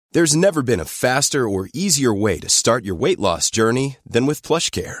There's never been a faster or easier way to start your weight loss journey than with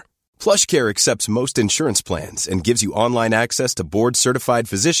PlushCare. PlushCare accepts most insurance plans and gives you online access to board-certified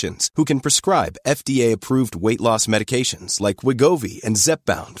physicians who can prescribe FDA-approved weight loss medications like Wegovy and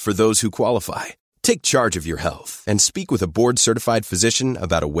Zepbound for those who qualify. Take charge of your health and speak with a board-certified physician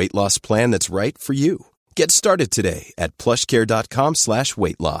about a weight loss plan that's right for you. Get started today at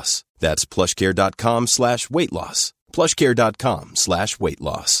plushcare.com/weight-loss. That's plushcare.com/weight-loss.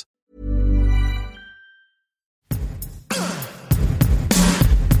 plushcare.com/weight-loss.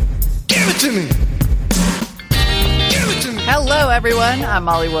 Give it to me. Give it to me. Hello, everyone. I'm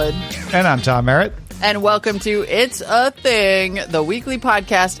Molly Wood. And I'm Tom Merritt. And welcome to It's a Thing, the weekly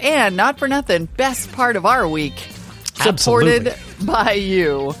podcast, and not for nothing, best part of our week, supported by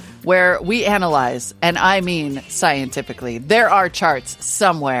you, where we analyze, and I mean scientifically. There are charts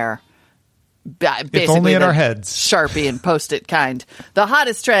somewhere. Basically, if only in our heads. Sharpie and Post-it kind. The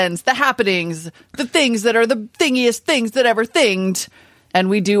hottest trends, the happenings, the things that are the thingiest things that ever thinged. And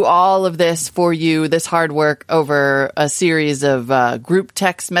we do all of this for you, this hard work, over a series of group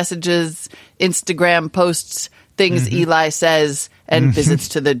text messages, Instagram posts, things Eli says, and visits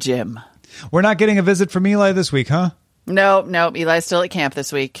to the gym. We're not getting a visit from Eli this week, huh? No, Eli's still at camp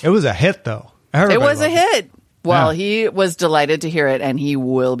this week. It was a hit, though. It was a hit. Well, he was delighted to hear it, and he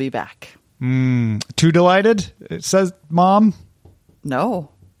will be back. Too delighted? It says Mom?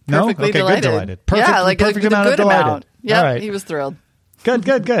 No. No? Perfectly okay, delighted. good delighted. Perfect, yeah, like perfect a amount good of delighted. amount. Yep, all right. He was thrilled. Good.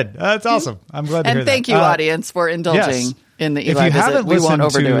 That's awesome. I'm glad to hear And that. thank you, audience, for indulging in the Eli If you visit. haven't We won't listened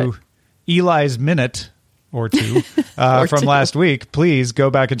overdo to it. Eli's minute or two from last week, please go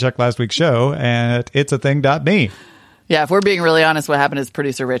back and check last week's show at itsathing.me. Yeah, if we're being really honest, what happened is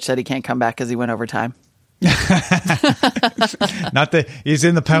producer Rich said he can't come back because he went over time. He's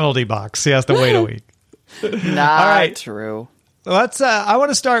in the penalty box. He has to wait a week. Not true. Let's. I want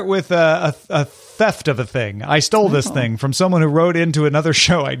to start with a theft of a thing. I stole this thing from someone who wrote into another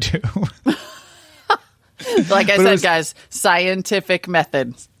show I do. Like I said, guys, scientific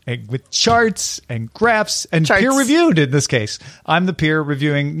method. With charts and graphs and Charts. peer-reviewed in this case. I'm the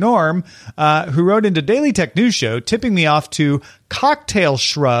peer-reviewing Norm, who wrote into Daily Tech News Show, tipping me off to cocktail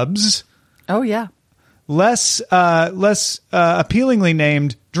shrubs. Oh, yeah. Less appealingly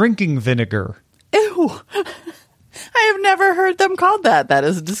named drinking vinegar. Ew. I have never heard them called that. That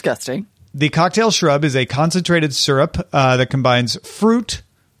is disgusting. The cocktail shrub is a concentrated syrup that combines fruit,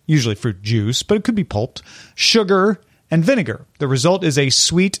 usually fruit juice, but it could be pulped, sugar, and vinegar. The result is a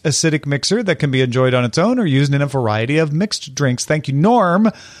sweet, acidic mixer that can be enjoyed on its own or used in a variety of mixed drinks. Thank you, Norm.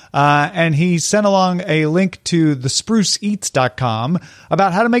 And he sent along a link to thespruceeats.com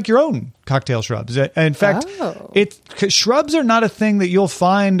about how to make your own cocktail shrubs. In fact, shrubs are not a thing that you'll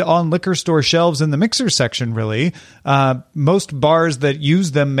find on liquor store shelves in the mixer section, really. Most bars that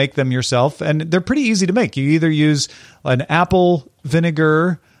use them make them yourself, and they're pretty easy to make. You either use an apple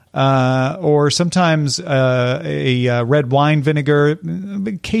vinegar, or sometimes a red wine vinegar,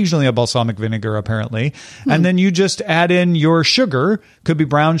 occasionally a balsamic vinegar, apparently. And then you just add in your sugar. Could be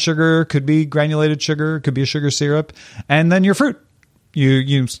brown sugar, could be granulated sugar, could be a sugar syrup, and then your fruit.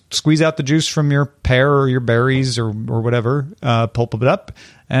 You squeeze out the juice from your pear or your berries or whatever, pulp it up,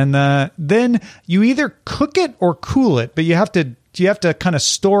 and then you either cook it or cool it, but you have to kind of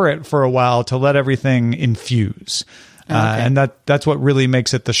store it for a while to let everything infuse. And that's what really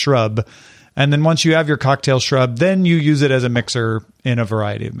makes it the shrub. And then once you have your cocktail shrub, then you use it as a mixer in a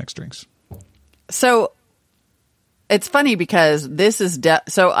variety of mixed drinks. So it's funny because this is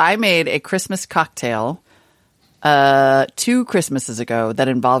so I made a Christmas cocktail 2 Christmases ago that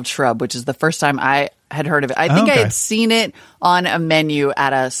involved shrub, which is the first time I had heard of it. I think I had seen it on a menu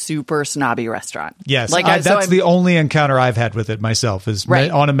at a super snobby restaurant. Yes, that's the only encounter I've had with it myself is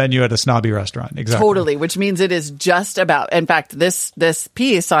on a menu at a snobby restaurant. Exactly. Totally, which means it is just about, in fact, this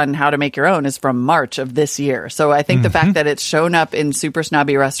piece on how to make your own is from March of this year. So I think the fact that it's shown up in super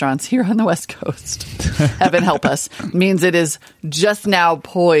snobby restaurants here on the West Coast, heaven help us, means it is just now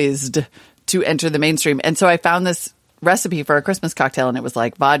poised to enter the mainstream. And so I found this recipe for a Christmas cocktail, and it was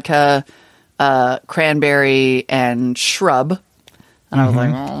like vodka, cranberry, and shrub. And I was like,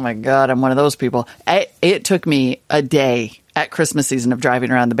 oh my God, I'm one of those people. It took me a day at Christmas season of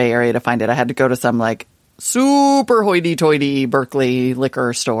driving around the Bay Area to find it. I had to go to some like super hoity-toity Berkeley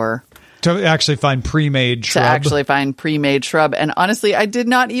liquor store. To actually find pre-made shrub. And honestly, I did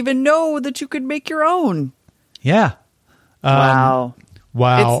not even know that you could make your own. Yeah. Wow.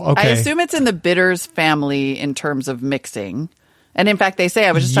 Okay. I assume it's in the bitters family in terms of mixing. And in fact, they say,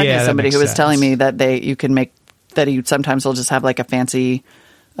 I was just talking to somebody who was telling me that you sometimes will just have like a fancy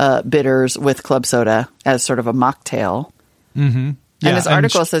bitters with club soda as sort of a mocktail. Yeah, and this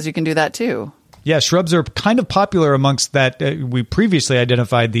article says you can do that too. Yeah, shrubs are kind of popular amongst that. We previously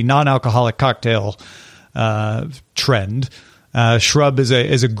identified the non-alcoholic cocktail trend. Shrub is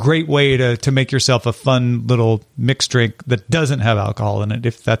a great way to make yourself a fun little mixed drink that doesn't have alcohol in it,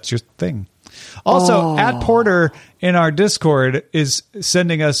 if that's your thing. Also, at Porter in our Discord is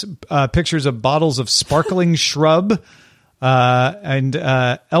sending us pictures of bottles of sparkling shrub and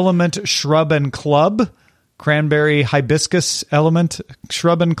Element Shrub and Club, cranberry hibiscus Element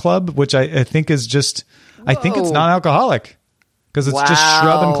Shrub and Club, which I think is just, I think it's non-alcoholic because it's just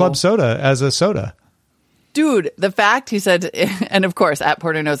Shrub and Club soda as a soda. Dude, the fact he said, and of course, at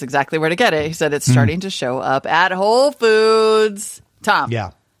Porter knows exactly where to get it. He said it's starting to show up at Whole Foods. Tom.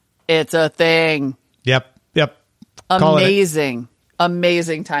 Yeah. It's a thing. Yep. Amazing.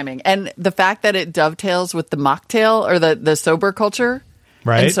 Amazing timing. And the fact that it dovetails with the mocktail or the sober culture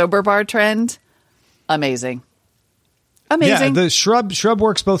and sober bar trend. Amazing. Yeah, the shrub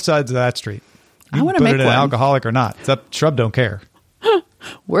works both sides of that street. I want to make it one. An alcoholic or not. Shrub don't care.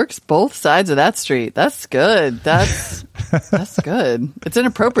 Works both sides of that street. That's good. That's good. It's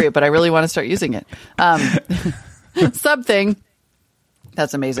inappropriate, but I really want to start using it. Something.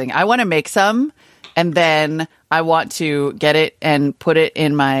 That's amazing. I want to make some, and then I want to get it and put it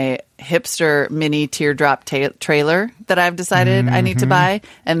in my hipster mini teardrop trailer that I've decided I need to buy,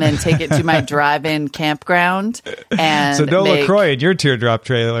 and then take it to my drive-in campground. And so no LaCroix in your teardrop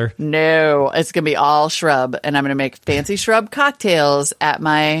trailer. No, it's going to be all shrub, and I'm going to make fancy shrub cocktails at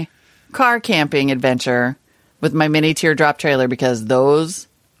my car camping adventure with my mini teardrop trailer because those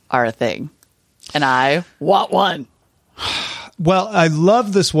are a thing, and I want one. Well, I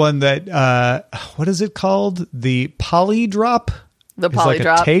love this one that, what is it called? The Poly Drop? The Poly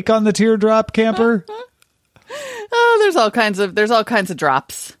Drop. Like a take on the teardrop camper? There's all kinds of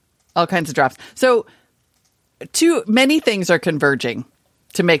drops. All kinds of drops. So too many things are converging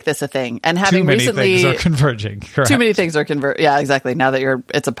to make this a thing. And having recently, things are converging. Correct. Too many things are converging. Yeah, exactly. Now that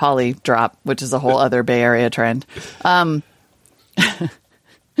it's a Poly Drop, which is a whole other Bay Area trend.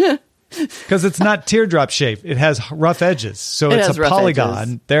 Because it's not teardrop shaped. It has rough edges. So it's a polygon,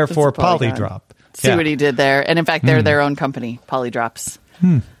 edges. Therefore polydrop. See what he did there. And in fact, they're their own company, Polydrops.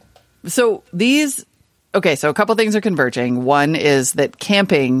 So so a couple things are converging. One is that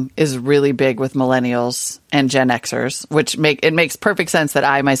camping is really big with millennials and Gen Xers, which makes perfect sense that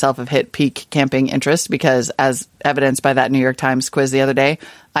I myself have hit peak camping interest because as evidenced by that New York Times quiz the other day,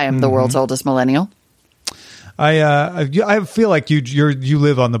 I am the world's oldest millennial. I feel like you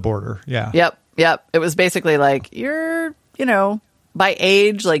live on the border. Yeah. Yep. It was basically like you're, by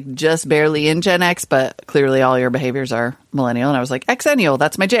age, like just barely in Gen X, but clearly all your behaviors are millennial. And I was like, Xennial,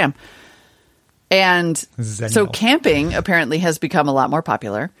 that's my jam. And so camping apparently has become a lot more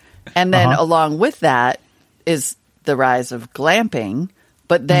popular. And then along with that is the rise of glamping.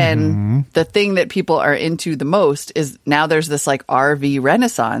 But then the thing that people are into the most is now there's this like RV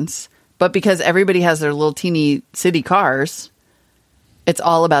renaissance. But because everybody has their little teeny city cars, it's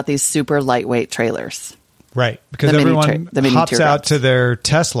all about these super lightweight trailers. Right. Because everyone hops out to their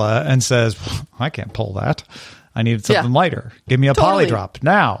Tesla and says, I can't pull that. I need something lighter. Give me a Polydrop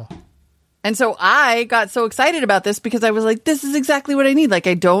now. And so I got so excited about this because I was like, this is exactly what I need. Like,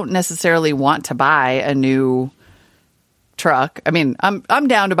 I don't necessarily want to buy a new truck. I mean, I'm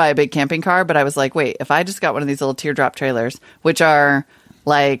down to buy a big camping car, but I was like, wait, if I just got one of these little teardrop trailers, which are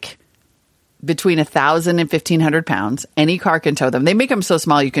like between 1,000 and 1,500 pounds, any car can tow them. They make them so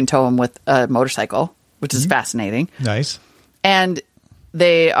small you can tow them with a motorcycle, which is fascinating. Nice. And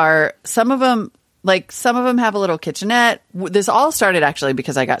they are, some of them have a little kitchenette. This all started actually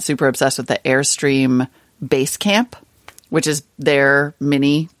because I got super obsessed with the Airstream Base Camp, which is their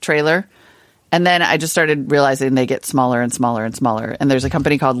mini trailer. And then I just started realizing they get smaller and smaller and smaller. And there's a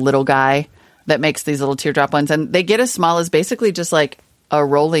company called Little Guy that makes these little teardrop ones. And they get as small as basically just like a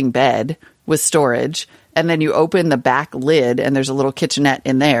rolling bed with storage. And then you open the back lid and there's a little kitchenette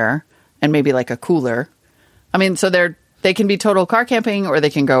in there and maybe like a cooler. I mean, so they can be total car camping or they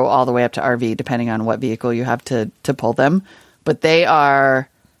can go all the way up to RV depending on what vehicle you have to pull them. But they are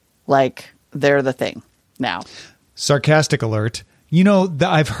like, they're the thing now. Sarcastic alert.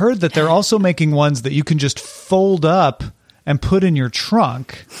 I've heard that they're also making ones that you can just fold up and put in your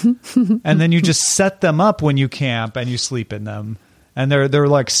trunk. And then you just set them up when you camp and you sleep in them. And they're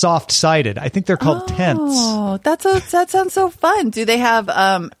like soft-sided. I think they're called tents. Oh, that sounds so fun. Do they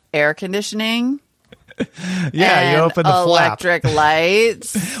have air conditioning? Yeah, you open the flap. Electric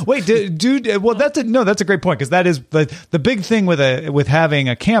lights. Wait, dude. Well, that's a great point, because that is the big thing with having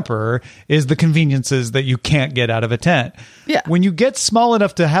a camper is the conveniences that you can't get out of a tent. Yeah. When you get small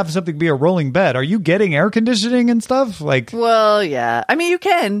enough to have something be a rolling bed, are you getting air conditioning and stuff? Like, well, yeah. I mean, you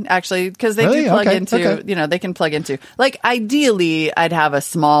can actually, because they Really? do plug Okay, into. okay. You know, they can plug into. Like, ideally, I'd have a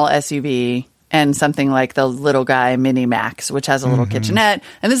small SUV. And something like the Little Guy Mini Max, which has a little kitchenette.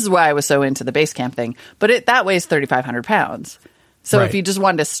 And this is why I was so into the base camp thing. But that weighs 3,500 pounds. So Right. if you just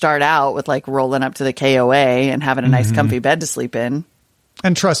wanted to start out with like rolling up to the KOA and having a nice comfy bed to sleep in.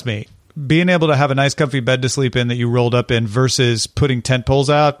 and trust me, being able to have a nice comfy bed to sleep in that you rolled up in versus putting tent poles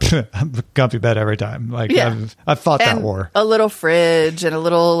out, comfy bed every time. Like, Yeah. I've fought that And war. a little fridge and a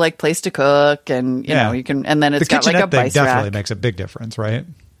little like place to cook. And, you know, you can, and then it's the got like a kitchenette thing bice definitely rack. makes a big difference, right?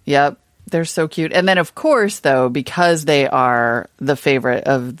 Yep. They're so cute. And then, of course, though, because they are the favorite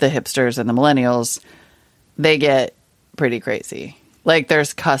of the hipsters and the millennials, they get pretty crazy. Like,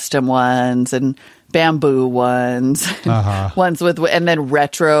 there's custom ones and bamboo ones, ones with, and then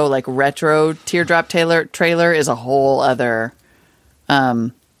retro teardrop trailer is a whole other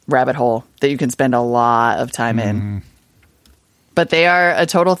rabbit hole that you can spend a lot of time in. But they are a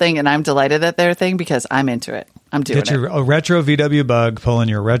total thing, and I'm delighted that they're a thing because I'm into it. I'm doing Get a retro VW Bug, pulling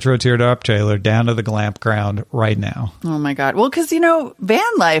your retro teardrop trailer down to the glamp ground right now. Oh my God. Well, because, you know, van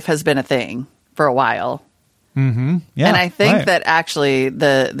life has been a thing for a while. Yeah, and I think right. that actually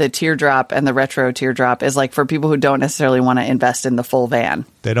the teardrop and the retro teardrop is like for people who don't necessarily want to invest in the full van.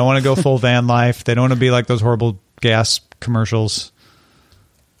 They don't want to go full van life. They don't want to be like those horrible gas commercials.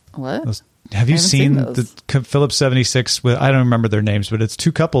 What? Have you I haven't seen seen those. the Phillips 76 with, I don't remember their names, but it's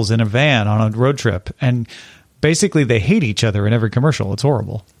two couples in a van on a road trip. And basically they hate each other in every commercial. It's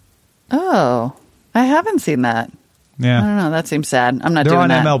horrible. Oh, I haven't seen that. I Yeah. don't know. That seems sad. I'm not They're doing on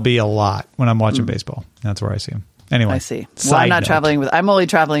that. MLB a lot when I'm watching baseball. That's where I see them. Anyway. I see. Well, side I'm not note. traveling with. I'm only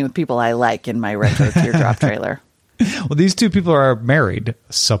traveling with people I like in my retro teardrop trailer. Well, these two people are married,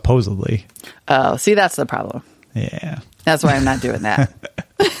 supposedly. Oh, see, that's the problem. Yeah. That's why I'm not doing that.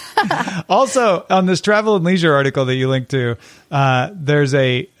 Also, on this Travel and Leisure article that you linked to, there's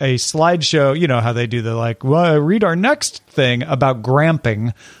a slideshow. You know how they do the like, well, read our next thing about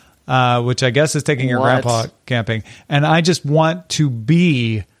gramping, which I guess is taking your What? grandpa camping. And I just want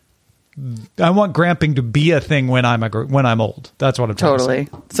gramping to be a thing when I'm old. That's what I'm trying to say.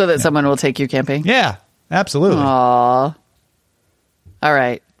 Totally. So that someone will take you camping. Yeah, absolutely. Aw. All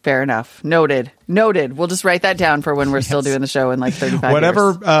right. Fair enough. Noted. We'll just write that down for when we're still doing the show in like 35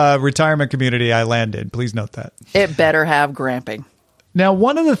 Whatever years. retirement community I land in, please note that. It better have gramping. Now,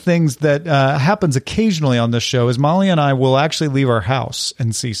 one of the things that happens occasionally on this show is Molly and I will actually leave our house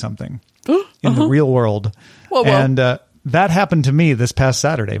and see something in the real world. Whoa. And that happened to me this past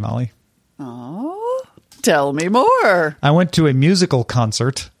Saturday, Molly. Oh, tell me more. I went to a musical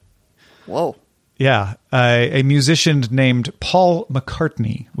concert. Whoa. Yeah, a musician named Paul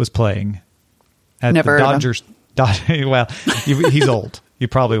McCartney was playing at Never the heard of him. Dodgers. Well, he's old. You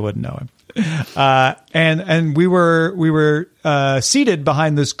probably wouldn't know him. And we were seated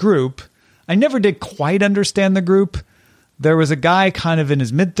behind this group. I never did quite understand the group. There was a guy kind of in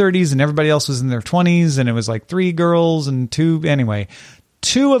his mid-30s, and everybody else was in their 20s, and it was like three girls and two. Anyway,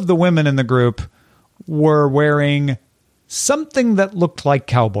 two of the women in the group were wearing something that looked like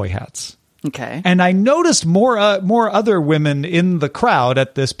cowboy hats. Okay. And I noticed more other women in the crowd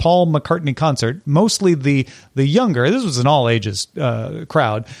at this Paul McCartney concert, mostly the younger. This was an all ages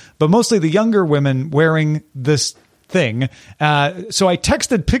crowd, but mostly the younger women wearing this thing. So I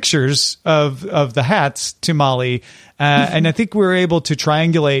texted pictures of the hats to Molly, and I think we were able to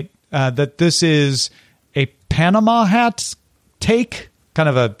triangulate that this is a Panama hat take, kind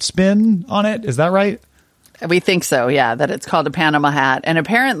of a spin on it. Is that right? We think so, yeah, that it's called a Panama hat. And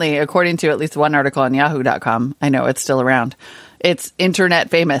apparently, according to at least one article on yahoo.com, I know it's still around, it's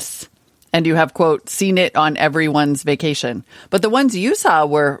internet famous. And you have, quote, seen it on everyone's vacation. But the ones you saw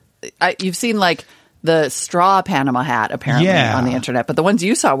were, you've seen like the straw Panama hat, apparently, on the internet. But the ones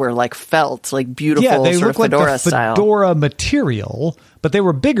you saw were like felt, like beautiful they sort of look fedora like the style. fedora material, but they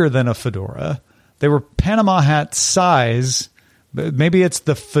were bigger than a fedora. They were Panama hat size. Maybe it's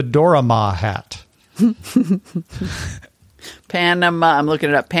the Fedora Ma hat. Panama, I'm looking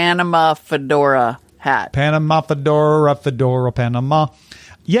it up. Panama fedora hat. Panama fedora Panama.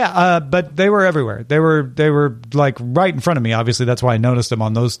 Yeah, but they were everywhere. They were like right in front of me. Obviously, that's why I noticed them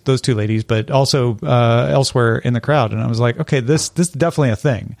on those two ladies, but also elsewhere in the crowd. And I was like, okay, this is definitely a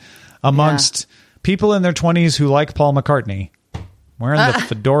thing amongst people in their 20s who like Paul McCartney wearing the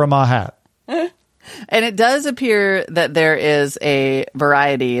Fedora Ma hat. And it does appear that there is a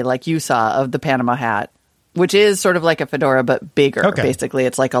variety, like you saw, of the Panama hat, which is sort of like a fedora, but bigger. Okay. Basically,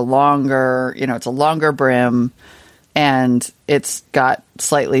 it's like a longer, it's a longer brim, and it's got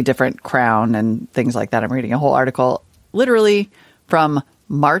slightly different crown and things like that. I'm reading a whole article, literally from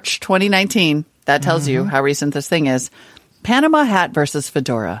March 2019. That tells you how recent this thing is. Panama hat versus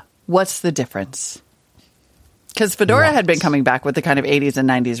fedora. What's the difference? Because fedora had been coming back with the kind of 80s and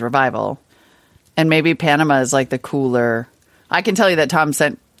 90s revival. And maybe Panama is like the cooler. I can tell you that Tom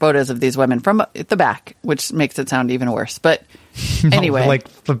sent photos of these women from the back, which makes it sound even worse. But anyway. Like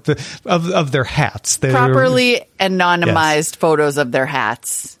of their hats. Properly anonymized photos of their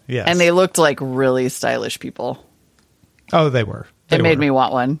hats. Yes. And they looked like really stylish people. Oh, they were. It made me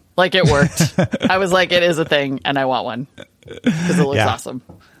want one. Like, it worked. I was like, it is a thing, and I want one. Because it looks awesome.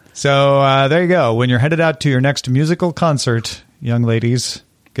 So there you go. When you're headed out to your next musical concert, young ladies,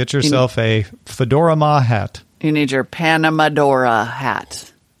 get yourself a Fedora Ma hat. You need your Panamadora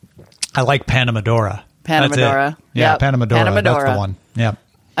hat. I like Panamadora. Panamadora. Yeah, Yep. Panamadora. That's the one. Yeah.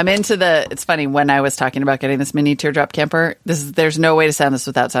 I'm into it's funny, when I was talking about getting this mini teardrop camper, there's no way to sound this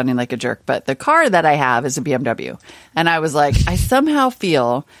without sounding like a jerk, but the car that I have is a BMW. And I was like, I somehow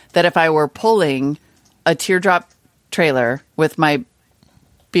feel that if I were pulling a teardrop trailer with my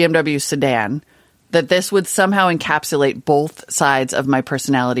BMW sedan, that this would somehow encapsulate both sides of my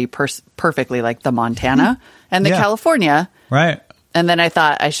personality perfectly, like the Montana and the California. Right. And then I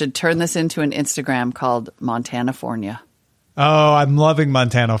thought I should turn this into an Instagram called Montanafornia. Oh, I'm loving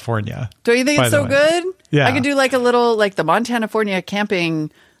Montanafornia. Don't you think it's so good? Yeah. I could do like a little, like the Montanafornia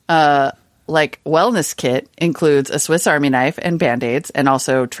camping, like wellness kit includes a Swiss Army knife and Band-Aids, and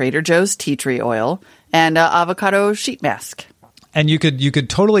also Trader Joe's tea tree oil and avocado sheet mask. And you could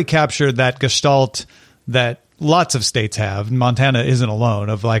totally capture that gestalt that lots of states have. Montana isn't alone,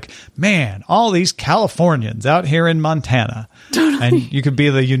 of like, man, all these Californians out here in Montana. Totally. And you could be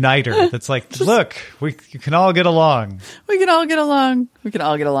the uniter that's like, look, you can all get along. We can all get along.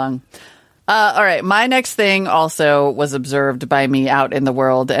 All right. My next thing also was observed by me out in the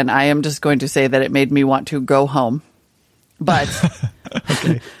world, and I am just going to say that it made me want to go home. But,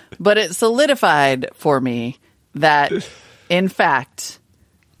 but it solidified for me that, in fact,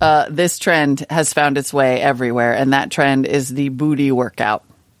 this trend has found its way everywhere, and that trend is the booty workout.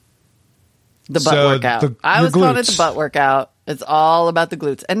 The butt workout. I was calling it the butt workout. It's all about the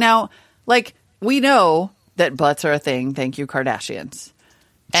glutes. And now, like, we know that butts are a thing. Thank you, Kardashians.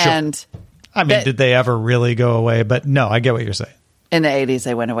 Sure. And I mean, did they ever really go away? But no, I get what you're saying. in the 80s,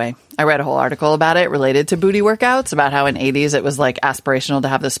 they went away. I read a whole article about it related to booty workouts, about how in 80s it was like aspirational to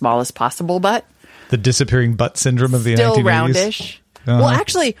have the smallest possible butt. The disappearing butt syndrome of the 1980s. Still roundish. Uh-huh. Well,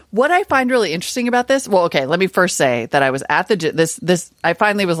 actually, what I find really interesting about this, well, okay, let me first say that I was at the I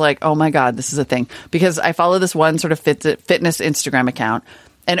finally was like, oh my God, this is a thing. Because I follow this one sort of fitness Instagram account.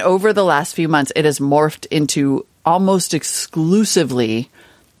 And over the last few months, it has morphed into almost exclusively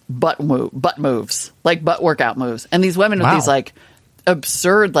butt moves, like butt workout moves. And these women with these like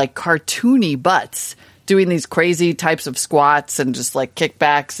absurd, like cartoony butts doing these crazy types of squats and just like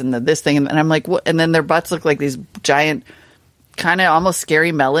kickbacks and this thing. And I'm like, what? And then their butts look like these giant, kind of almost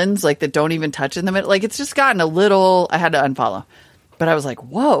scary melons, like that don't even touch in the middle. Like it's just gotten a little, I had to unfollow. But I was like,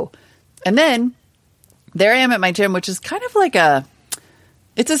 whoa. And then there I am at my gym, which is kind of like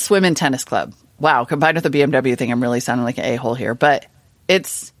it's a swim and tennis club. Wow. Combined with the BMW thing, I'm really sounding like an a-hole here. But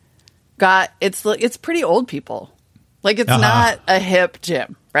it's pretty old people. Like it's not a hip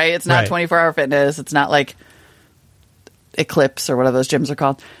gym, right? It's not 24-hour fitness. It's not like Eclipse or whatever those gyms are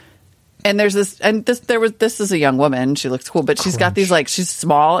called. And this is a young woman. She looks cool, but she's got these she's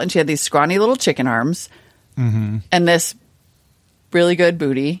small and she had these scrawny little chicken arms and this really good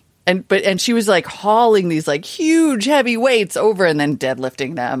booty. And she was like hauling these like huge heavy weights over and then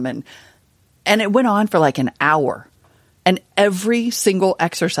deadlifting them. And it went on for like an hour. And every single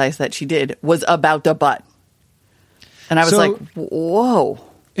exercise that she did was about the butt. And I was like, whoa.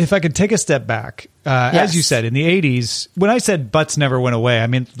 If I could take a step back, as you said, in the 80s, when I said butts never went away, I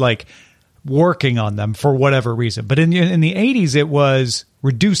mean like working on them for whatever reason. But in the 80s, it was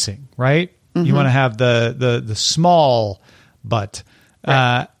reducing, right? Mm-hmm. You want to have the small butt.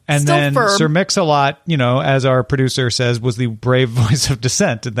 Right. And still then firm. Sir Mix-a-Lot, as our producer says, was the brave voice of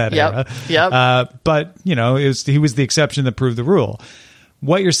dissent in that era. Yep. But, he was the exception that proved the rule.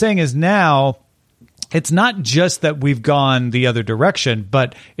 What you're saying is now it's not just that we've gone the other direction,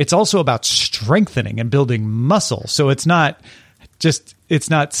 but it's also about strengthening and building muscle. So it's not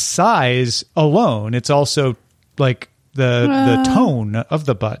size alone. It's also like the tone of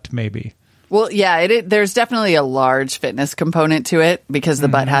the butt, maybe. Well, yeah, there's definitely a large fitness component to it because the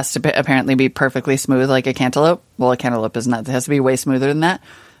butt has to apparently be perfectly smooth like a cantaloupe. Well, a cantaloupe is not. It has to be way smoother than that.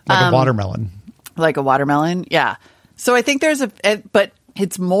 Like a watermelon. Like a watermelon, yeah. So I think but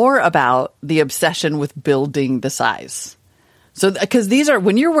it's more about the obsession with building the size. So, because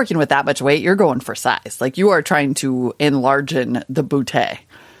when you're working with that much weight, you're going for size. Like you are trying to enlarge in the bootay.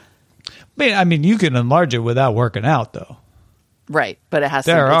 I mean, you can enlarge it without working out, though. Right, but it has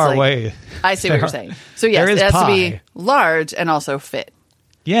there to. Are ways. I see what you're saying. So yes, it has to be large and also fit.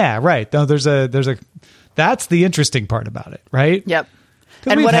 Yeah, right. No, there's a. That's the interesting part about it, right? Yep.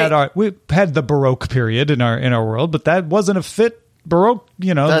 Because we've had the Baroque period in our world, but that wasn't a fit Baroque.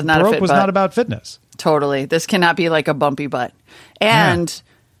 Baroque was not about fitness. Totally, this cannot be like a bumpy butt. And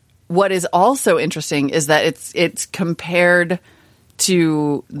what is also interesting is that it's compared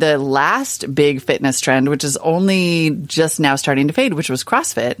to the last big fitness trend, which is only just now starting to fade, which was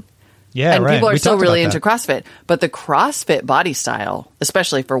CrossFit. Yeah, and right. people are still really into CrossFit. But the CrossFit body style,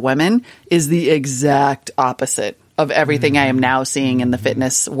 especially for women, is the exact opposite of everything I am now seeing in the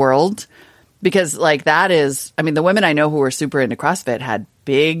fitness world. Because the women I know who were super into CrossFit had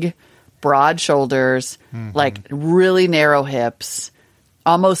big, broad shoulders, like really narrow hips,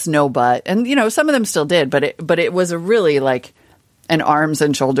 almost no butt. And, some of them still did, but it was a really like an arms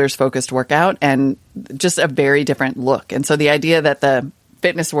and shoulders focused workout and just a very different look. And so the idea that the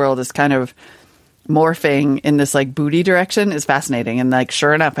fitness world is kind of morphing in this like booty direction is fascinating. And like,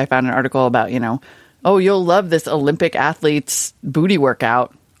 sure enough, I found an article about, oh, you'll love this Olympic athlete's booty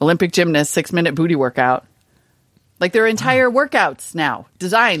workout, Olympic gymnast 6-minute booty workout. Like there are entire workouts now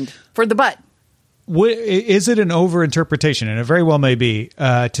designed for the butt. Is it an overinterpretation? And it very well may be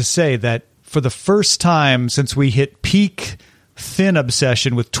to say that for the first time since we hit peak thin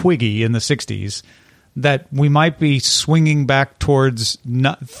obsession with Twiggy in the 60s, that we might be swinging back towards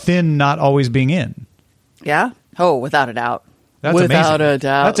thin not always being in. Yeah. Oh, without a doubt. That's without amazing. a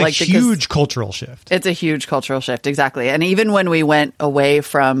doubt. That's a huge cultural shift. It's a huge cultural shift. Exactly. And even when we went away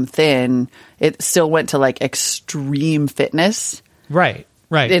from thin, it still went to like extreme fitness. Right.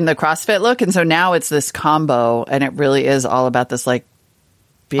 In the CrossFit look. And so now it's this combo and it really is all about this like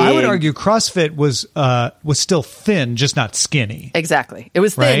big... I would argue CrossFit was still thin, just not skinny. Exactly. It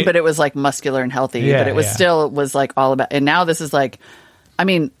was thin, but it was like muscular and healthy. Yeah, but it was still was like all about... And now this is like... I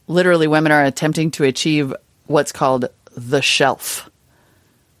mean, literally women are attempting to achieve what's called the shelf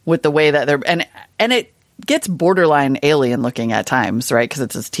with the way that they're... And it gets borderline alien looking at times, right? Because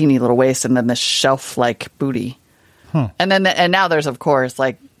it's this teeny little waist and then this shelf-like booty. And then and now there's, of course,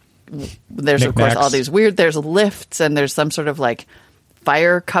 like... There's, of course, all these weird... There's lifts and there's some sort of like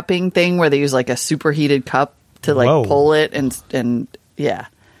fire cupping thing where they use like a superheated cup to like pull it and yeah.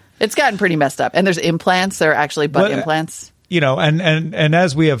 It's gotten pretty messed up. And there's implants. There are actually butt implants. And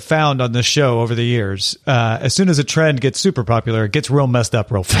as we have found on this show over the years, as soon as a trend gets super popular, it gets real messed up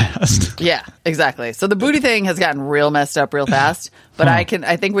real fast. Yeah, exactly. So the booty thing has gotten real messed up real fast, but I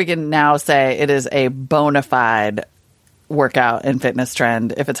think we can now say it is a bona fide workout and fitness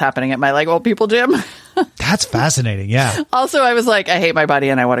trend if it's happening at my like old people gym. That's fascinating. Yeah. Also, I was like, I hate my body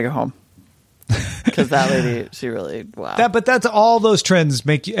and I want to go home. Because that lady, she really, wow. But that's all those trends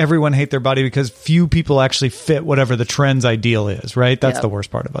make everyone hate their body because few people actually fit whatever the trend's ideal is, right? That's the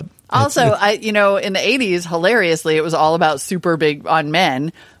worst part of it. Also, in the 80s, hilariously, it was all about super big on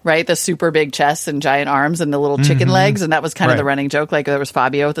men, right? The super big chests and giant arms and the little chicken legs. And that was kind of the running joke. Like there was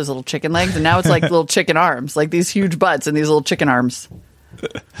Fabio with his little chicken legs. And now it's like little chicken arms, like these huge butts and these little chicken arms.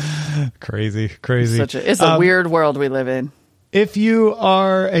 Crazy. It's a weird world we live in. If you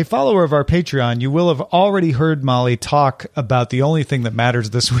are a follower of our Patreon, you will have already heard Molly talk about the only thing that matters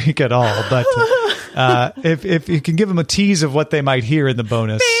this week at all. But if you can give them a tease of what they might hear in the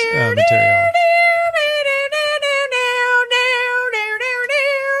bonus material.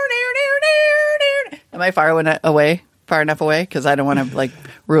 Am I far enough away? Because I don't want to like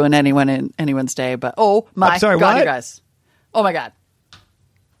ruin anyone's day. But oh my God, what? you guys! Oh my God!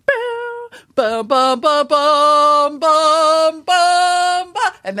 Bum, bum, bum, bum, bum, bum,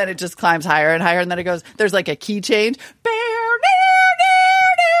 bum. And then it just climbs higher and higher, and then it goes, there's like a key change.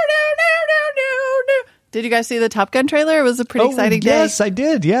 Did you guys see the Top Gun trailer? It was a pretty exciting day. Yes, I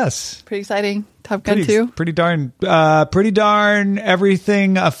did, yes. Pretty exciting. Top Gun 2. Pretty darn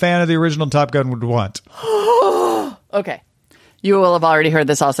everything a fan of the original Top Gun would want. Okay. You will have already heard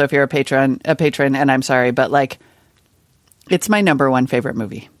this also if you're a patron, and I'm sorry, but like, it's my number one favorite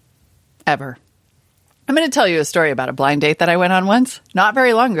movie. Ever. I'm going to tell you a story about a blind date that I went on once, not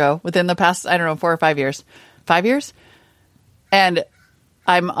very long ago, within the past, 4 or 5 years. 5 years? And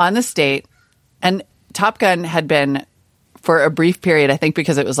I'm on this date, and Top Gun had been for a brief period, I think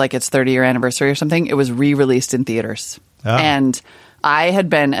because it was like its 30-year anniversary or something, it was re-released in theaters. Oh. And I had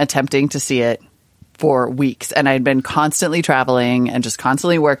been attempting to see it for weeks, and I'd been constantly traveling and just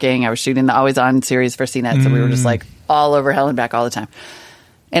constantly working. I was shooting the Always On series for CNET, so we were just like all over hell and back all the time.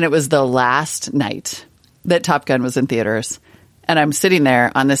 And it was the last night that Top Gun was in theaters. And I'm sitting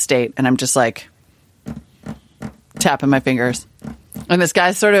there on this date, and I'm just like tapping my fingers. And this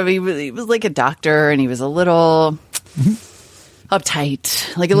guy he was like a doctor, and he was a little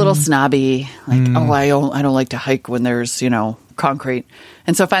uptight, like a little snobby. Like, oh, I don't like to hike when there's, concrete.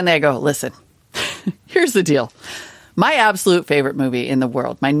 And so finally I go, listen, here's the deal. My absolute favorite movie in the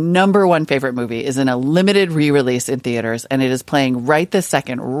world, my number one favorite movie, is in a limited re-release in theaters, and it is playing right this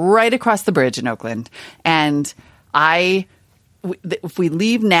second, right across the bridge in Oakland. And if we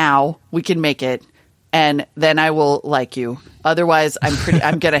leave now, we can make it, and then I will like you. Otherwise,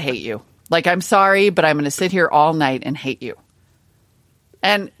 I'm going to hate you. Like, I'm sorry, but I'm going to sit here all night and hate you.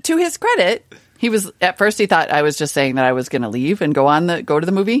 And to his credit, at first he thought I was just saying that I was going to leave and go to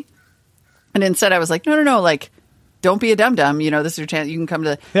the movie. And instead I was like, no, like, don't be a dum-dum. This is your chance. You can come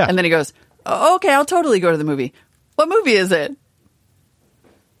to Yeah. And then he goes, oh, okay, I'll totally go to the movie. What movie is it?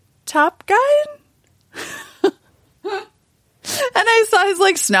 Top Gun? And I saw his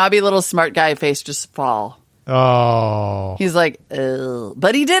like snobby little smart guy face just fall. Oh. He's like, ugh.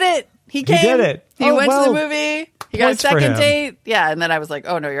 But he did it. He came. He did it. He went to well, the movie. He got a points for second him. date. Yeah. And then I was like,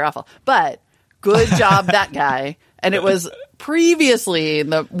 oh, no, you're awful. But good job, that guy. And it was previously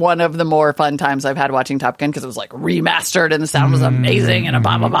one of the more fun times I've had watching Top Gun because it was like remastered and the sound was amazing and a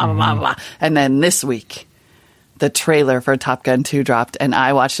blah, blah, blah, blah, blah, blah. And then this week, the trailer for Top Gun 2 dropped and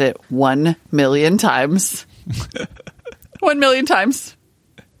I watched it 1 million times. 1 million times.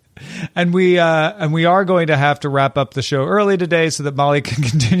 And we are going to have to wrap up the show early today so that Molly can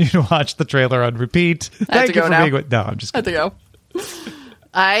continue to watch the trailer on repeat. Thank you for being with. No, I'm just kidding.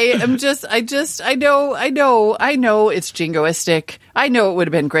 I have to go. I know it's jingoistic. I know it would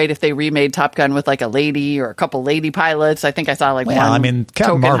have been great if they remade Top Gun with like a lady or a couple lady pilots. I think I saw like Captain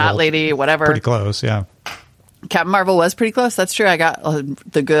token Marvel, hot lady, whatever. Pretty close, yeah. Captain Marvel was pretty close. That's true. I got all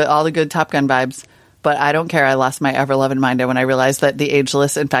the good Top Gun vibes. But I don't care. I lost my ever-loving mind when I realized that the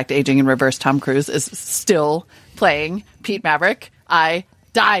ageless, in fact, aging in reverse Tom Cruise is still playing Pete Maverick. I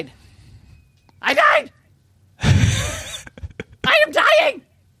died. I am dying.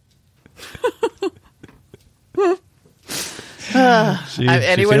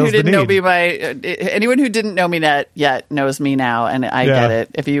 Anyone who didn't know me yet knows me now, and I get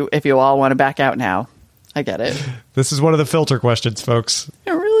it. If you all want to back out now, I get it. This is one of the filter questions, folks.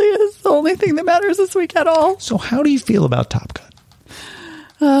 It really is the only thing that matters this week at all. So, how do you feel about Top Gun?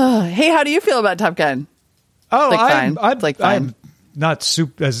 Hey, how do you feel about Top Gun? Oh, fine. I'm not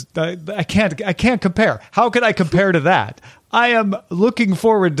super. I can't compare. How can I compare to that? I am looking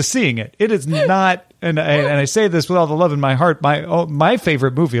forward to seeing it. It is not, and I say this with all the love in my heart, my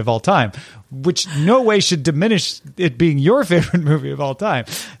favorite movie of all time, which no way should diminish it being your favorite movie of all time.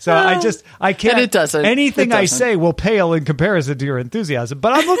 So I can't. And it doesn't. Anything I say will pale in comparison to your enthusiasm,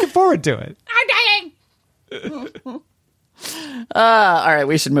 but I'm looking forward to it. I'm dying. All right,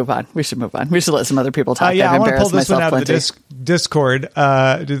 we should move on. We should let some other people talk. I want to pull this one out of the Discord.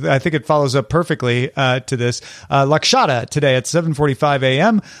 I think it follows up perfectly to this. Lakshata today at 7:45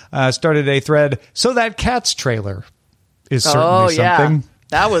 a.m. Started a thread. So that Cats trailer is certainly something.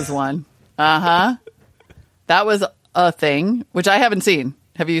 That was one. That was a thing, which I haven't seen.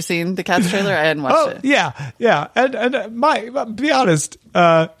 Have you seen the Cats trailer? I hadn't watched it. Yeah. And be honest.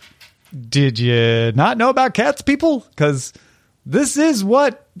 Did you not know about Cats, people? Because this is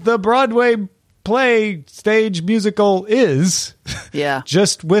what the Broadway play stage musical is. Yeah.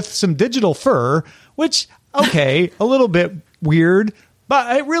 Just with some digital fur, which, okay, a little bit weird, but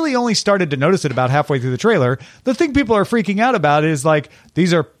I really only started to notice it about halfway through the trailer. The thing people are freaking out about is like,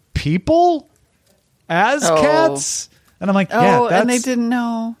 these are people as cats? And I'm like, and they didn't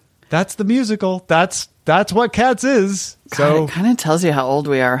know. That's the musical. That's what Cats is. God, so it kind of tells you how old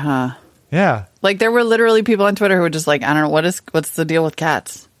we are, huh? Yeah. Like there were literally people on Twitter who were just like, I don't know, what's the deal with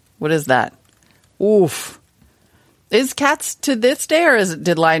Cats? What is that? Oof. Is Cats to this day, or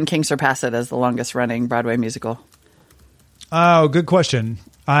did Lion King surpass it as the longest running Broadway musical? Oh, good question.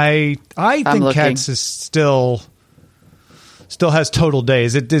 I think Cats is still has total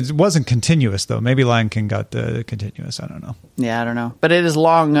days. It wasn't continuous though. Maybe Lion King got the continuous. I don't know. Yeah, I don't know. But it is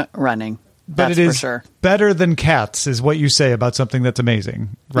long running. But that's it is for sure. Better than Cats is what you say about something that's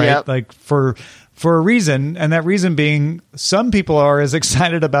amazing, right? Yep. Like for a reason, and that reason being some people are as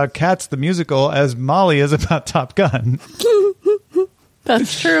excited about Cats the musical as Molly is about Top Gun.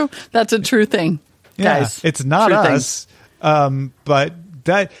 That's true. That's a true thing. Yeah, guys. it's not true us. Thing. But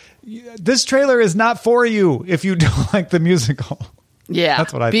this trailer is not for you if you don't like the musical. Yeah.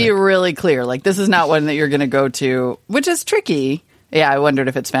 That's what I think. Be really clear. Like, this is not one that you're going to go to, which is tricky. Yeah, I wondered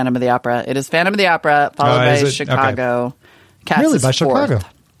if it's Phantom of the Opera. It is Phantom of the Opera, followed by Chicago. Okay. Cats really, is by fourth. Chicago?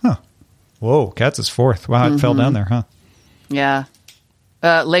 Huh. Whoa, Cats is fourth. Wow, it fell down there, huh? Yeah.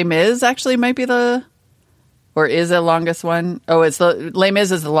 Les Mis actually might be or is the longest one. Oh, Les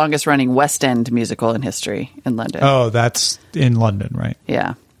Mis is the longest running West End musical in history in London. Oh, that's in London, right?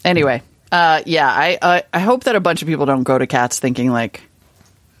 Yeah. Anyway, I hope that a bunch of people don't go to Cats thinking like,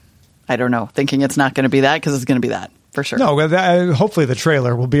 I don't know, thinking it's not going to be that, because it's going to be that for sure. No, hopefully the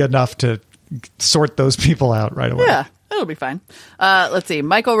trailer will be enough to sort those people out right away. Yeah. It'll be fine. Let's see.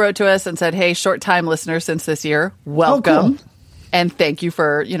 Michael wrote to us and said, hey, short-time listener since this year. Welcome. Oh, cool. And thank you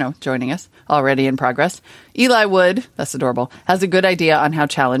for, joining us. Already in progress. Eli Wood, that's adorable, has a good idea on how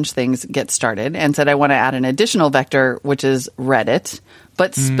challenge things get started and said, I want to add an additional vector, which is Reddit,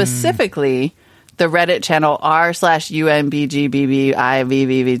 but specifically the Reddit channel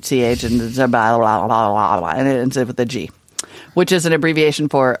r/UMBGBBIVVVTH and blah, blah, blah, blah, and it ends with a G, which is an abbreviation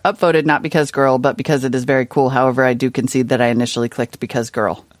for upvoted, not because girl, but because it is very cool. However, I do concede that I initially clicked because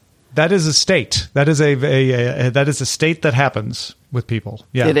girl. That is a state. That is that is a state that happens with people.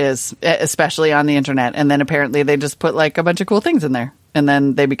 Yeah, it is, especially on the internet. And then apparently they just put like a bunch of cool things in there, and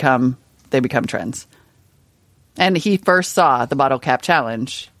then they become trends. And he first saw the bottle cap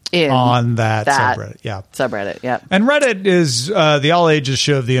challenge on that subreddit. Yeah, subreddit. Yeah, and Reddit is the all ages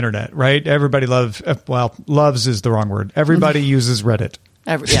show of the internet, right? Everybody loves is the wrong word. Everybody uses Reddit.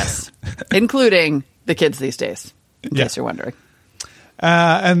 Yes, including the kids these days. In case you're wondering.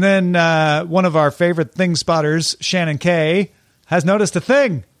 And then one of our favorite thing spotters, Shannon Kay, has noticed a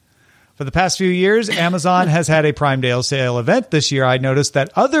thing. For the past few years, Amazon has had a Prime Day sale event. This year, I noticed that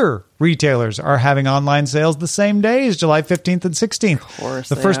other retailers are having online sales the same days, July 15th and 16th. Of course,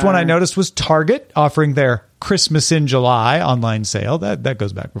 the first one I noticed was Target offering their Christmas in July online sale. That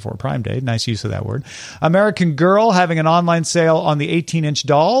goes back before Prime Day. Nice use of that word. American Girl having an online sale on the 18-inch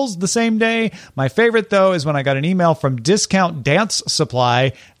dolls the same day. My favorite, though, is when I got an email from Discount Dance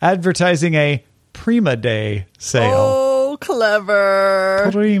Supply advertising a Prima Day sale. Oh, clever.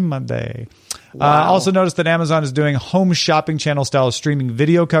 Prima Day. Wow. Also noticed that Amazon is doing home shopping channel style streaming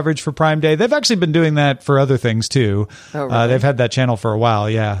video coverage for Prime Day. They've actually been doing that for other things, too. Oh, really? They've had that channel for a while,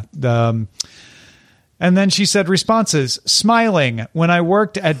 yeah. And then she said responses, smiling. When I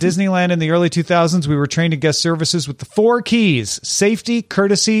worked at Disneyland in the early 2000s, we were trained in guest services with the 4 keys: safety,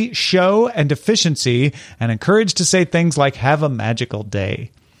 courtesy, show, and efficiency, and encouraged to say things like, have a magical day.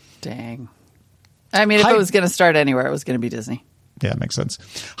 Dang. I mean, if it was going to start anywhere, it was going to be Disney. Yeah, makes sense.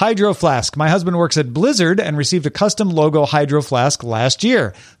 Hydro Flask. My husband works at Blizzard and received a custom logo Hydro Flask last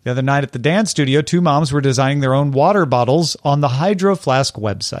year. The other night at the dance studio, 2 moms were designing their own water bottles on the Hydro Flask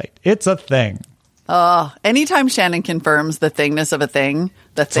website. It's a thing. Anytime Shannon confirms the thingness of a thing,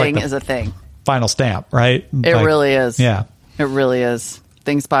 the thing is a thing. Final stamp, right? It really is. Yeah. It really is.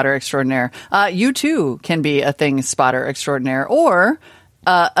 Thing spotter extraordinaire. You too can be a thing spotter extraordinaire or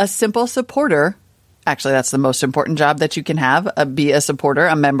a simple supporter. Actually, that's the most important job that you can have. Be a supporter,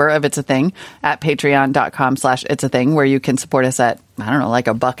 a member of It's a Thing at patreon.com/It's a Thing, where you can support us at, I don't know, like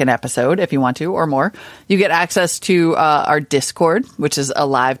 $1 an episode if you want to or more. You get access to our Discord, which is a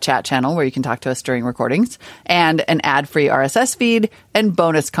live chat channel where you can talk to us during recordings, and an ad-free RSS feed and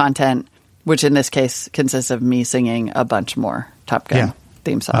bonus content, which in this case consists of me singing a bunch more Top Gun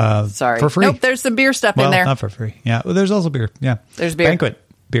theme songs. Sorry. For free. Nope, there's some beer stuff in there. Not for free. Yeah. Well, there's also beer. Yeah. There's beer. Banquet.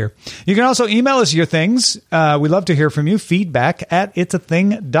 Beer. You can also email us your things. We love to hear from you.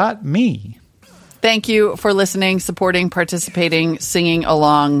 Feedback@itsathing.me. Thank you for listening, supporting, participating, singing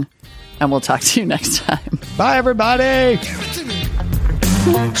along, and we'll talk to you next time. Bye, everybody. Give it to me.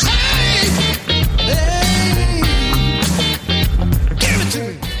 Hey, give it to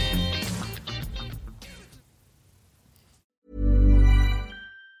me.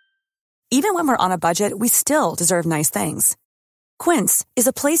 Even when we're on a budget, we still deserve nice things. Quince is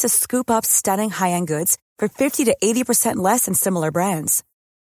a place to scoop up stunning high-end goods for 50 to 80% less than similar brands.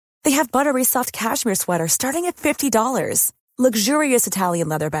 They have buttery soft cashmere sweaters starting at $50, luxurious Italian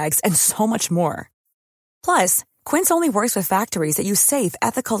leather bags, and so much more. Plus, Quince only works with factories that use safe,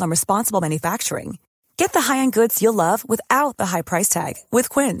 ethical, and responsible manufacturing. Get the high-end goods you'll love without the high price tag with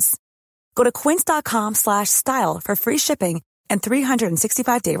Quince. Go to quince.com/style for free shipping and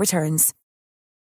 365-day returns.